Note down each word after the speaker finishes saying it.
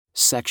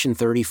Section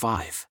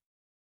 35.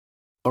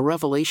 A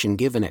revelation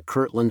given at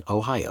Kirtland,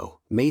 Ohio,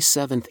 May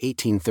 7,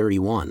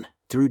 1831,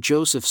 through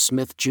Joseph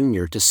Smith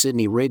Jr. to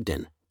Sidney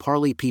Rigdon,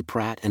 Parley P.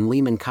 Pratt and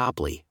Lehman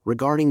Copley,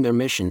 regarding their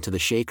mission to the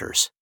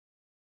Shakers.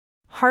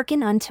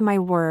 Hearken unto my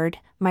word,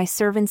 my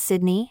servants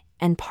Sidney,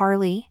 and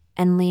Parley,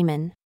 and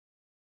Lehman.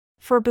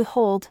 For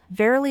behold,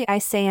 verily I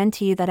say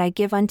unto you that I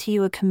give unto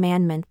you a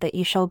commandment that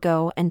ye shall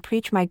go and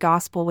preach my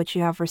gospel which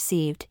you have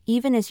received,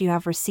 even as you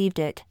have received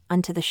it,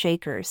 unto the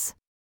Shakers.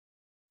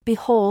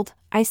 Behold,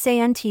 I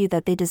say unto you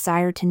that they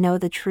desire to know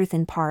the truth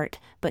in part,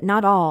 but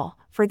not all,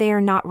 for they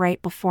are not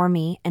right before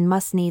me and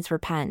must needs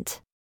repent.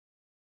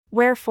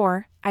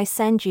 Wherefore, I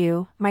send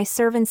you, my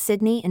servants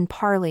Sidney and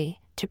Parley,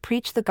 to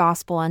preach the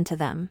gospel unto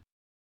them.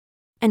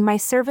 And my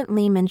servant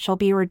Lehman shall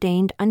be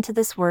ordained unto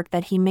this work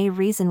that he may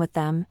reason with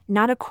them,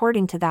 not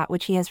according to that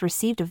which he has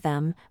received of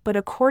them, but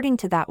according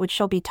to that which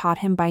shall be taught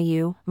him by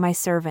you, my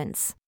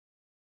servants.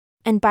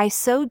 And by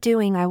so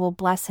doing I will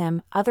bless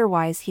him,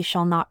 otherwise he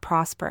shall not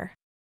prosper.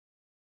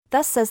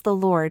 Thus says the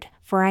Lord,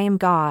 for I am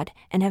God,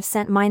 and have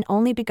sent mine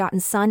only begotten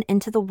Son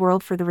into the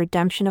world for the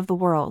redemption of the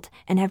world,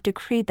 and have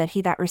decreed that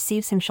he that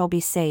receives him shall be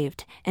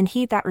saved, and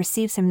he that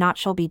receives him not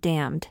shall be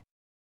damned.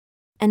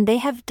 And they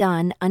have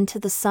done unto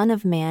the Son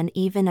of Man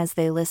even as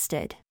they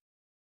listed.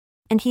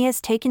 And he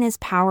has taken his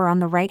power on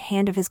the right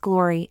hand of his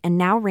glory and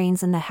now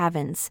reigns in the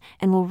heavens,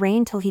 and will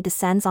reign till he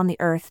descends on the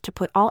earth to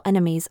put all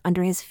enemies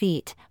under his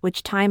feet,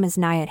 which time is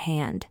nigh at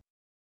hand.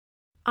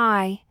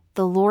 I,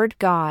 the Lord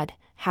God,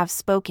 have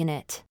spoken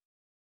it.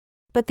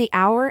 But the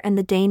hour and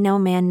the day no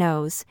man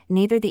knows,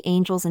 neither the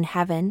angels in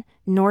heaven,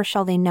 nor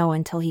shall they know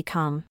until he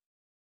come.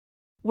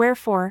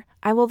 Wherefore,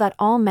 I will that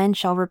all men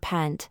shall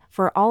repent,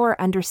 for all are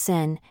under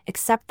sin,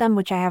 except them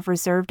which I have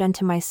reserved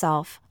unto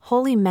myself,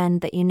 holy men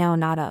that ye know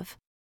not of.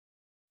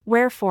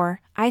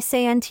 Wherefore, I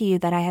say unto you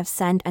that I have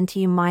sent unto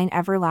you mine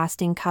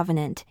everlasting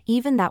covenant,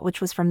 even that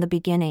which was from the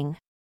beginning.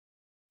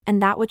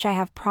 And that which I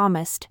have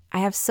promised, I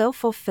have so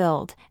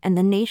fulfilled, and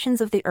the nations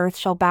of the earth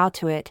shall bow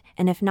to it,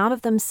 and if not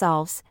of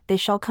themselves, they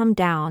shall come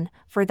down,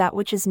 for that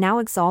which is now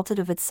exalted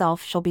of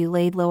itself shall be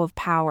laid low of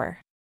power.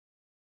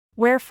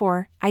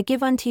 Wherefore, I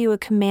give unto you a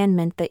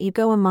commandment that ye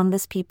go among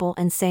this people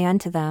and say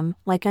unto them,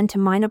 like unto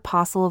mine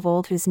apostle of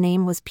old whose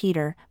name was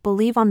Peter,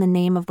 believe on the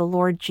name of the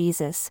Lord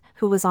Jesus,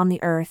 who was on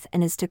the earth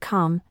and is to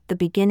come, the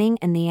beginning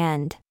and the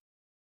end.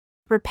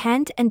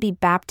 Repent and be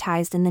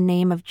baptized in the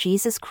name of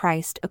Jesus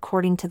Christ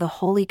according to the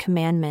holy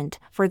commandment,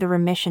 for the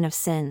remission of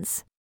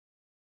sins.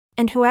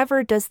 And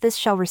whoever does this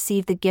shall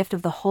receive the gift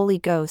of the Holy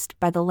Ghost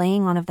by the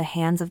laying on of the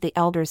hands of the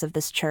elders of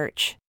this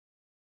church.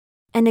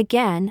 And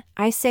again,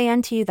 I say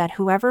unto you that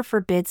whoever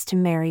forbids to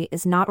marry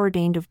is not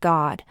ordained of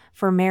God,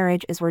 for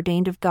marriage is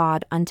ordained of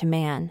God unto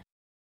man.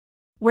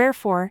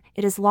 Wherefore,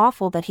 it is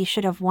lawful that he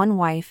should have one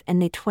wife,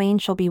 and they twain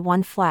shall be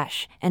one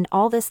flesh, and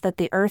all this that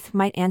the earth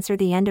might answer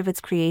the end of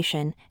its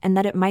creation, and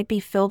that it might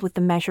be filled with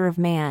the measure of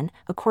man,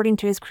 according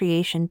to his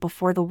creation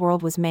before the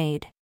world was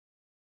made.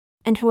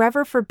 And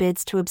whoever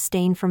forbids to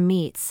abstain from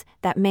meats,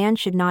 that man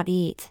should not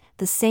eat,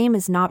 the same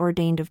is not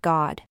ordained of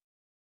God.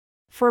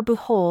 For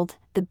behold,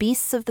 the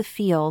beasts of the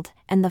field,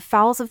 and the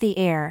fowls of the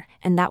air,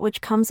 and that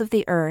which comes of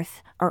the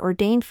earth, are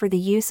ordained for the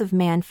use of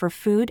man for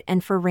food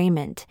and for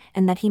raiment,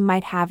 and that he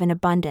might have in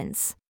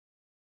abundance.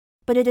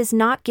 But it is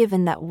not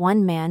given that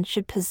one man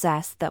should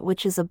possess that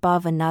which is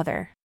above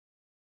another.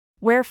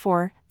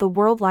 Wherefore, the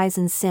world lies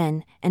in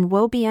sin, and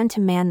woe be unto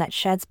man that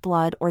sheds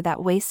blood or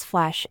that wastes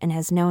flesh and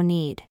has no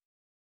need.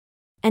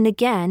 And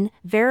again,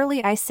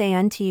 verily I say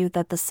unto you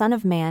that the Son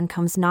of Man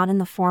comes not in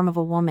the form of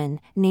a woman,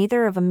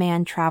 neither of a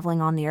man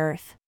traveling on the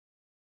earth.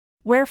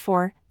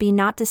 Wherefore, be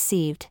not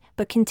deceived,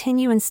 but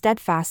continue in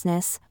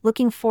steadfastness,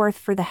 looking forth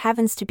for the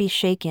heavens to be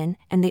shaken,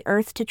 and the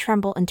earth to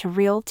tremble and to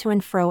reel to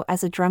and fro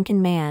as a drunken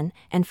man,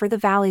 and for the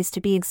valleys to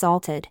be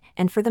exalted,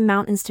 and for the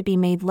mountains to be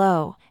made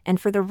low,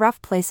 and for the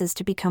rough places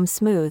to become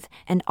smooth,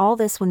 and all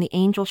this when the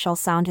angel shall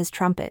sound his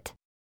trumpet.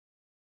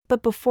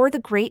 But before the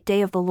great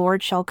day of the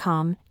Lord shall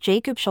come,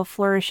 Jacob shall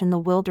flourish in the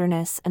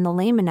wilderness, and the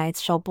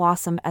Lamanites shall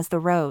blossom as the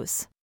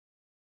rose.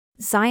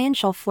 Zion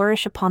shall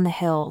flourish upon the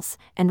hills,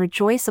 and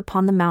rejoice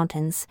upon the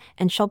mountains,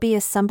 and shall be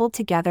assembled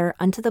together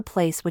unto the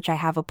place which I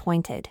have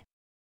appointed.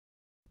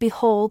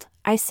 Behold,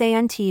 I say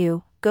unto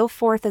you, go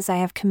forth as I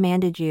have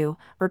commanded you,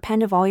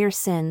 repent of all your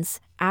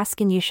sins,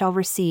 ask and ye shall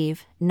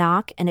receive,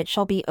 knock and it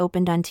shall be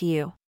opened unto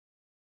you.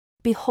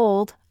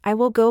 Behold, I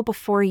will go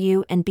before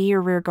you and be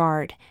your rear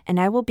guard, and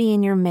I will be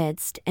in your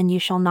midst, and you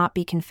shall not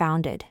be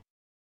confounded.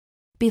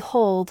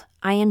 Behold,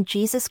 I am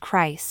Jesus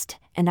Christ,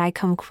 and I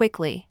come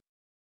quickly.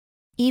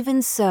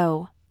 Even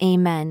so,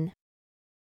 Amen.